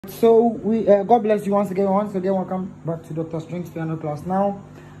So we God bless you once again. Welcome back to Dr. String's piano class. Now,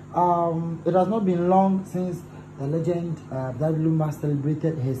 it has not been long since the legend Daddy LUMBA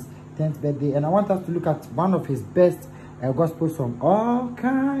celebrated his 10th birthday, and I want us to look at one of his best gospel songs.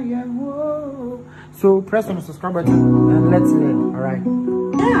 OKA. So press on the subscribe button and let's learn. All right.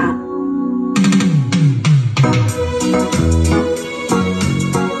 Yeah.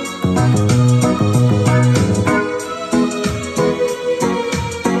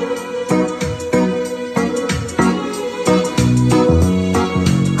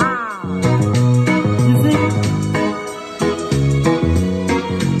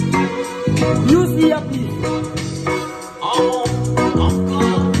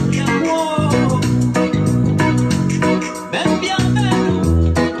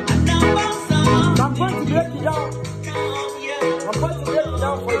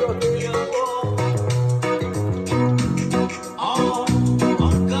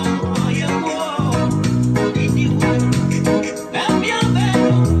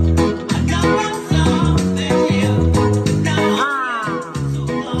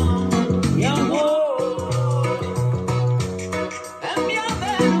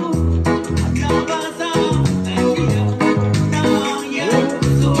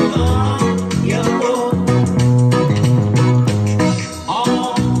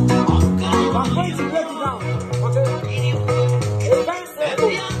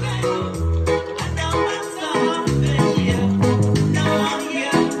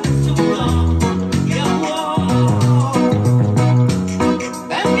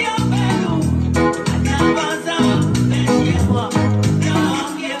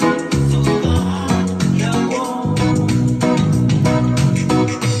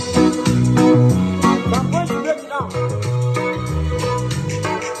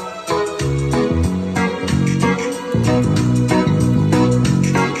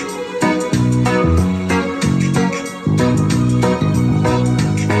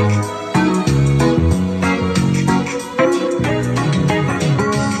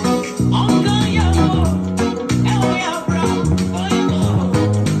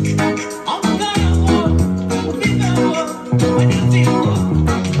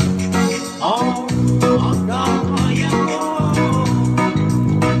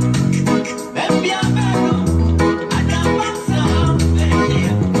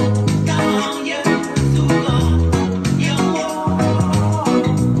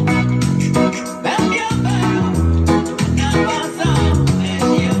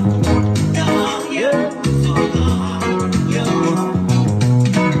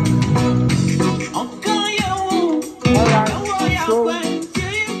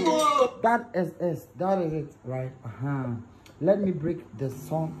 That is it, right? Let me break the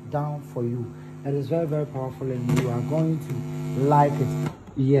song down for you. It is very, very powerful, and you are going to like it.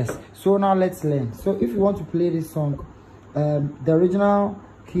 Yes. So now let's learn. So if you want to play this song, the original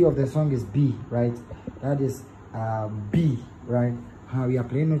key of the song is B, right? That is B, right? We are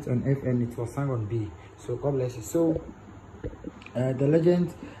playing it on F, and it was sung on B. So God bless you. So the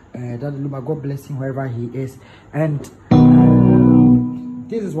legend, Daddy LUMBA, God bless him wherever he is, and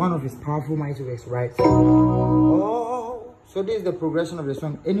this is one of his powerful mighty works, right? Oh, so this is the progression of the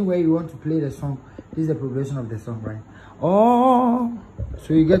song. Anywhere you want to play the song, this is the progression of the song, right? Oh,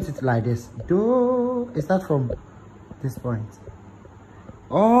 so you get it like this. Do, it starts from this point.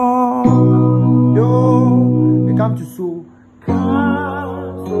 Oh, do, we come to so, ka,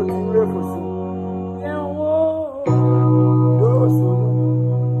 so to re for so, yeah, whoa, do, so,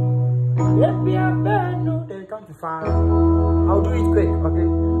 let me have no, then come to fa. I'll do it quick, okay?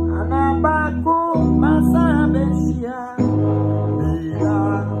 Anabako masabesia bila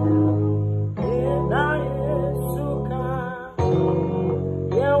ena yesuka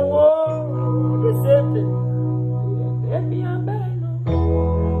yewo the same thing baby abeno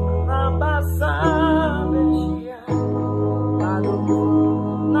anabasabesia ado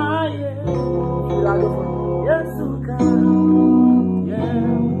na yesuka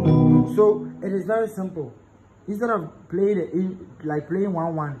yewo. So it is very simple. Instead of playing it like playing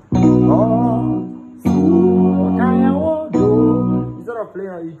 1-1, instead of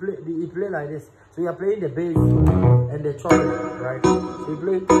playing, you play like this. So you are playing the bass and the trumpet, right? So you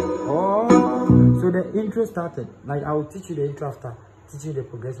play, so the intro started. Like I will teach you the intro after, teach you the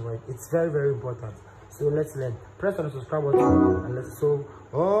progression, right? It's very, very important. So let's learn. Press on the subscribe button and let's so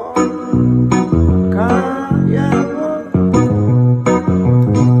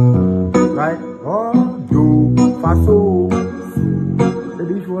right? So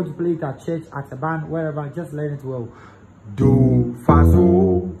maybe if you want to play it at church, at a band, wherever, just learn it well. Do, fa,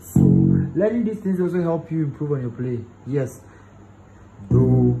 so. Learning these things also help you improve on your play. Yes.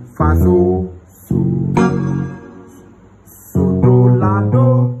 do, fa, so, so, so, do, la, do,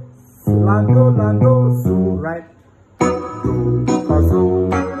 la, do, la, do, so, right? Do, fa, so,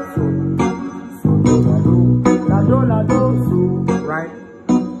 so, so, do, la, do, la, do, la, do, so, right?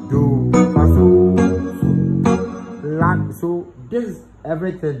 Do, fa, so, so, la, so, this is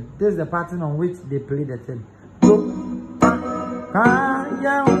everything. This is the pattern on which they play the thing. Do, fa, ka,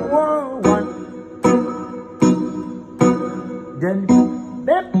 ya, wo, one. Then,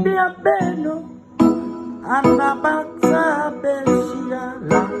 baby, I beno, I'm about to be la,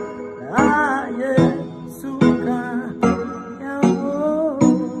 ah, yeah, suka, yeah, oh.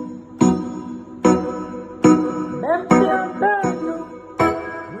 Baby, I beno,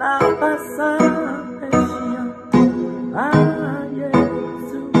 I'm about to be ah, yeah,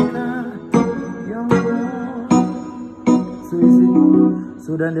 suka, yeah, oh. So easy.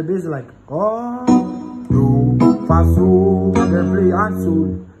 So then the bass is like, oh, do, fa, so, then play and so.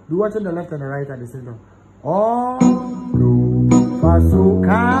 Do what's on the left and the right at the same time. Oh, do, fa, so,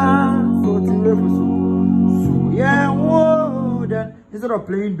 ka, so, ti, re, fa, so, so, yeah, whoa. Then instead of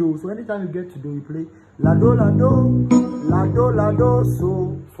playing do, so anytime you get to do, you play la, do, la, do, la, do, la, do,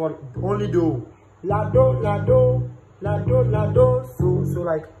 so, for only do. La, do, la, do, la, do, la, do, so, so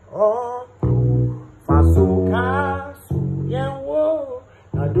like, oh, do, fa, so, ka, so, yeah, whoa.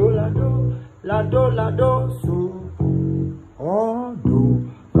 La, do, la, do, la, do, la, do, so, oh, do,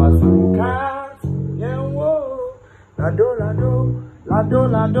 fa, so, ka, so, yeah, whoa. La, do, la, do, la, do,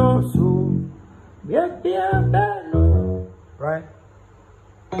 la, do, so, yeah, yeah, bello, right?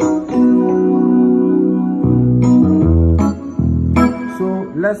 So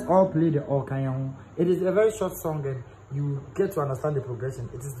let's all play the OKA. It is a very short song and you get to understand the progression.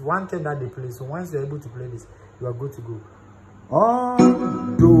 It is one thing that they play. So once you're able to play this, you are good to go. Oh,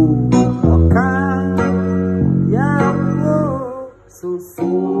 do, OKA, yeah, oh, so, so,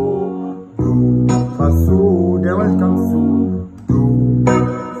 do, fa, so. Then when it comes to do,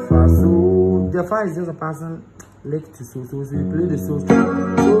 fa, so, the fa is just a person linked to so, so, so you play the so, so,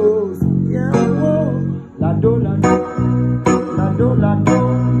 yeah, oh, la, do, la, do, la, do, la, do,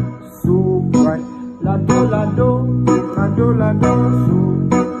 so, right, la, do, la, do, la, do, la, do, so,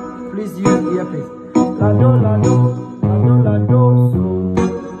 please use earpiece, la, do, la, do, la, do, la, do, so,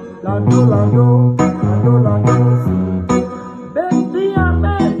 la, do, la, do, la, do, la, do, so, baby, I'm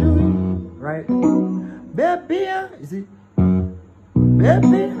doing, right, baby, you see,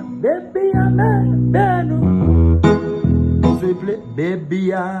 baby, I'm doing, so you play, baby,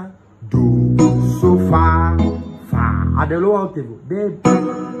 I do, so far, far, at the low octave, baby,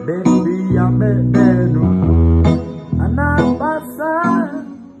 I'm doing, and I'm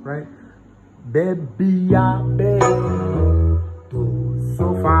right, baby, I'm do, so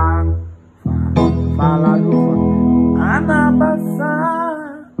far, far, far, la, do, and I'm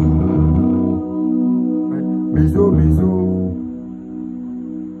right, miso, miso,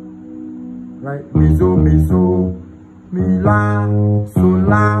 right, miso, miso, mi, la, so,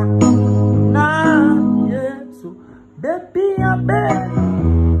 la, na, yeah, so, baby, I'm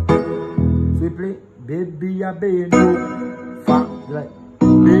so you play, baby, I'm fa, like,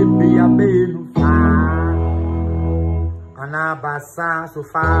 baby, I'm fa, anabasa, so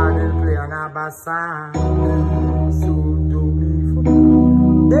far, then play anabasa, so, do, mi, fa,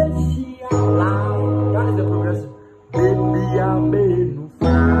 baby, la, that is the progression, baby, I'm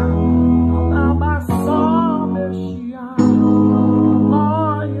fa, anabasa,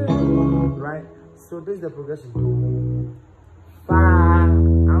 right, so this is the progression, do, fa,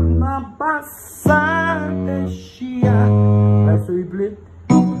 anabasa, right, so you play,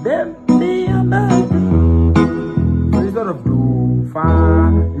 baby, I'm so instead of do, fa,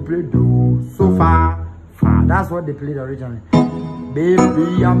 you play do, so far, fa, that's what they played originally,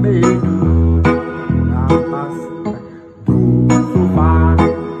 baby, I'm do, so far,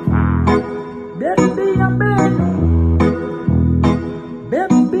 fa, baby, I'm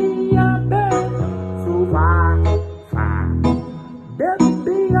baby, I'm so far, fa,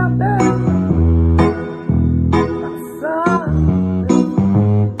 baby, I'm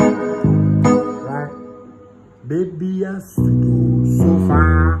baby, I do, so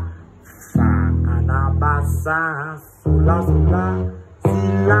far, far, anabasa, sula, sula,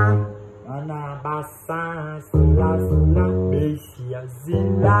 sila, anabasa, sula, sula, beshia,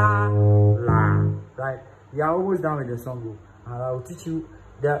 zila, la, right? You are almost done with the song, and I will teach you.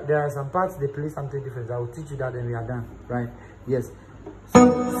 There are some parts they play something different. I will teach you that, and we are done, right? Yes.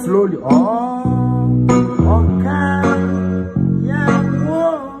 So, slowly. Oh, okay, yeah,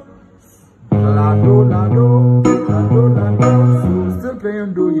 whoa. La do, la do, la do, la do. So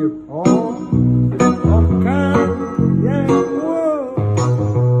playing do you. Oh, okay, yeah, whoa.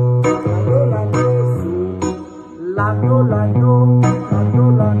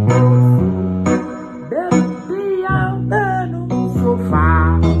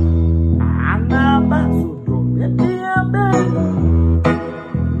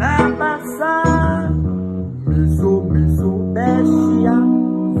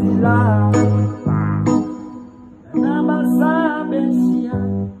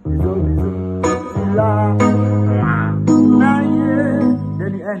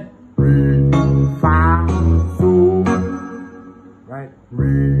 then re, fa, so, right?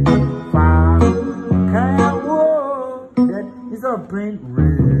 Re, fa, ka, wo. Then instead of playing re,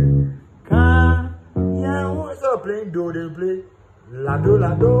 ka, ya, wo. Instead of playing do, they play la do,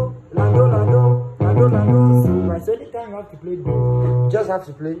 la do, la do, la do, la do, la do. So, right? So anytime you have to play do, you just have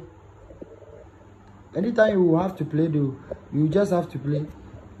to play. Anytime you have to play do, you just have to play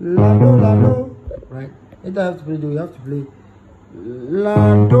la do, right? Anytime you have to play do, you have to play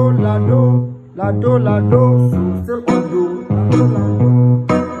la do, la do, la do, la do. So still on do, la do,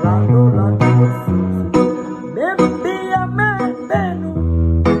 la do, la do. So baby, I'm a beno,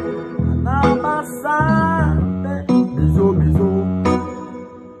 namasa, bizo, bizo,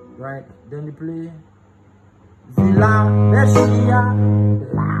 right? Then you play zila, beshia,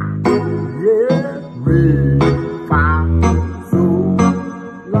 la, yeah. Re, fa, so,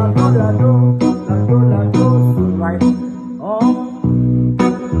 la do, la do, la do, la do, so, right? Oh,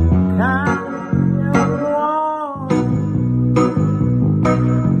 can you walk?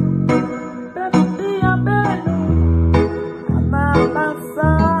 Baby, I'm better. I'm a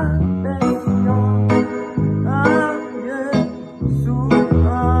son, baby, yeah, so,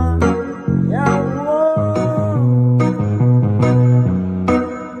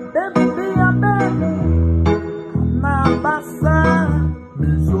 yeah, baby, I'm better.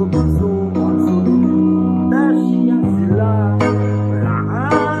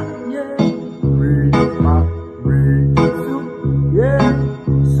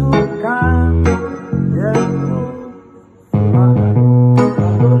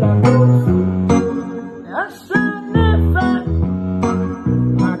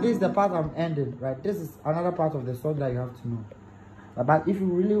 This is the part I'm ending, right? This is another part of the song that you have to know. But if you're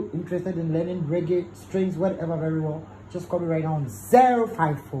really interested in learning reggae, strings, whatever very well, just call me right now on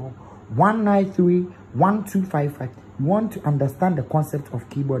 054 193 1255. You want to understand the concept of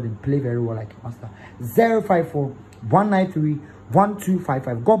keyboard and play very well like a master. 054 193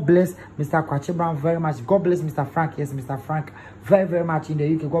 1255. God bless Mr. Kwache Brown very much. God bless Mr. Frank. Yes, Mr. Frank, very, very much in the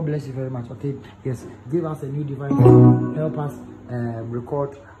UK. God bless you very much. Okay, yes, give us a new device, help us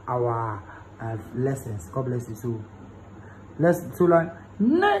record our lessons. God bless you. So let's do like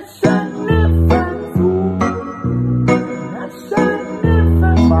nation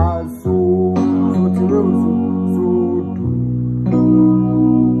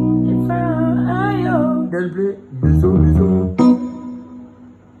then play bizo bizo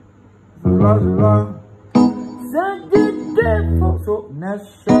zula zula so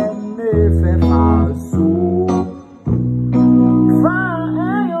nation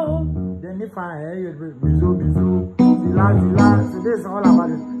then if I bizo bizo zila zila. So this is all about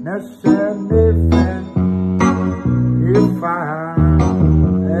it. Nation if I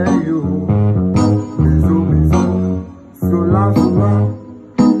you bizo bizo zula zula.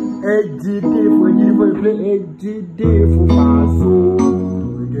 AGD for you play AGD for my soul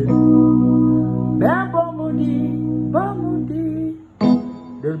again. Bamudi, Bamudi.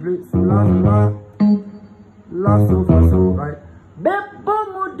 They play Sula Sula, La Sofa So, right?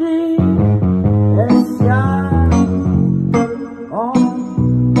 Bamudi, Esha. Oh,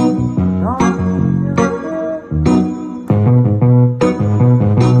 no.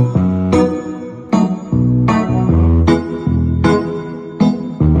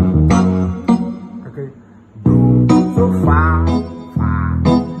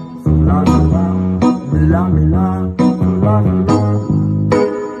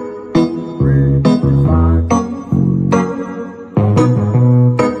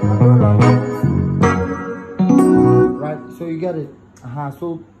 So you get it.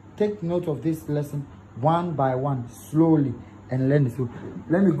 So take note of this lesson one by one, slowly, and learn it. So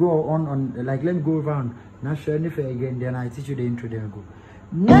let me go on let me go around. Now share if again, then I teach you the intro. Then we go.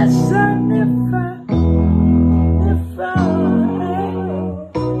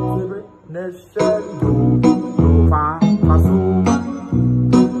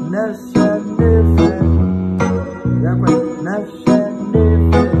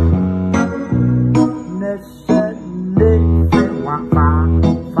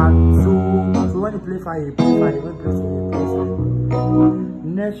 So when you play fire, you play fire. When you play so, you play so.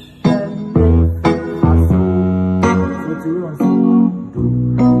 So to you and so do.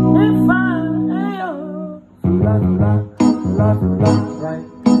 Right.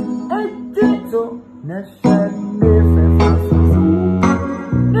 So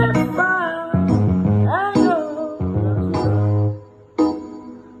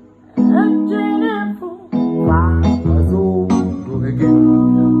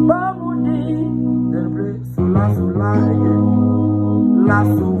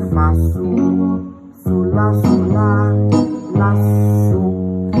so far.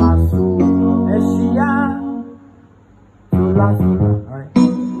 Alright.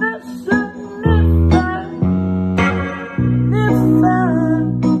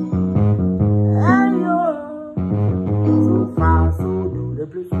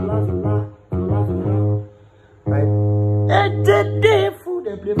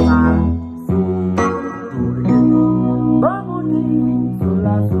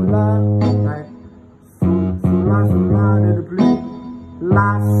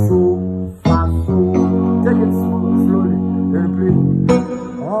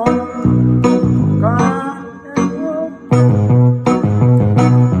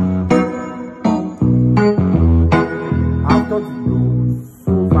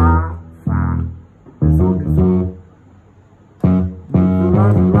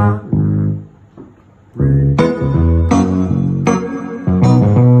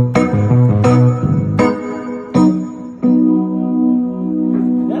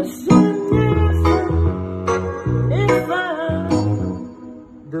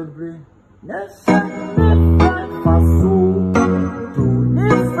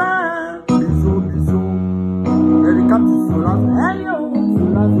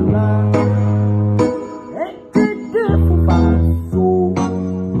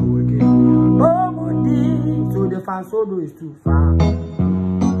 So do is too far.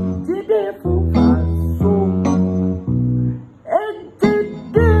 Did they for far so? And did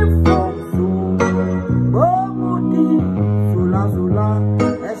they for so? Bomudi sola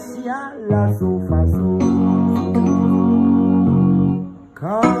esia la so fa so.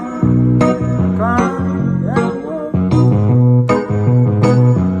 Come,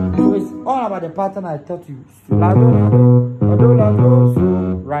 so it's all about the pattern I taught you. So,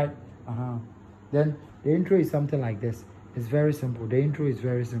 right? Then the intro is something like this. It's very simple. The intro is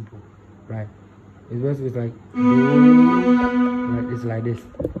very simple, right? It's just like, right? It's like this.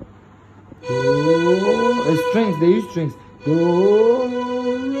 It's strings. They use strings.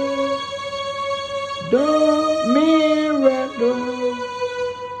 Do, mi, re, do,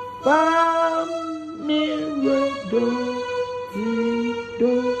 fa, mi, re, do, si,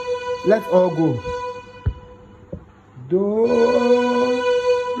 do. Let's all go. Do,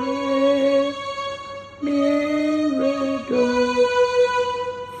 re, mi, re, do,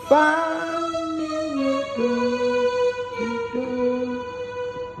 fa, mi, re, do, si, do.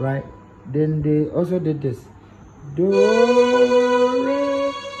 Right? Then they also did this. Do,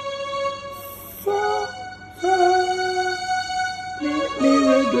 re, fa, fa, mi,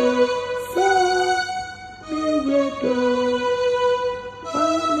 re, do, fa, mi, re, do, fa,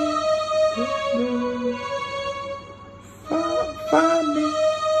 mi, re, do, fa, mi,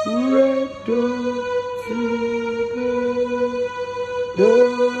 re, do, si, do,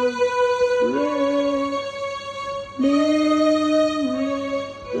 re, mi, re,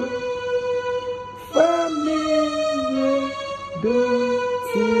 do, fa, mi, re, do,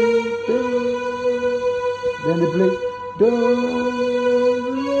 si, do. Then they play do,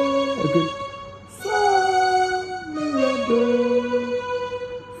 re, okay. Fa, mi, re, do,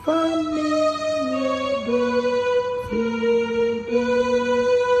 fa, mi, re, do, si, do.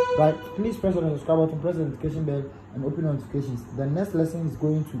 Right, please press on the subscribe button, press the notification bell, and open notifications. The next lesson is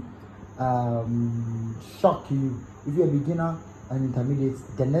going to shock you. If you're a beginner and intermediate,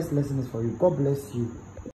 the next lesson is for you. God bless you.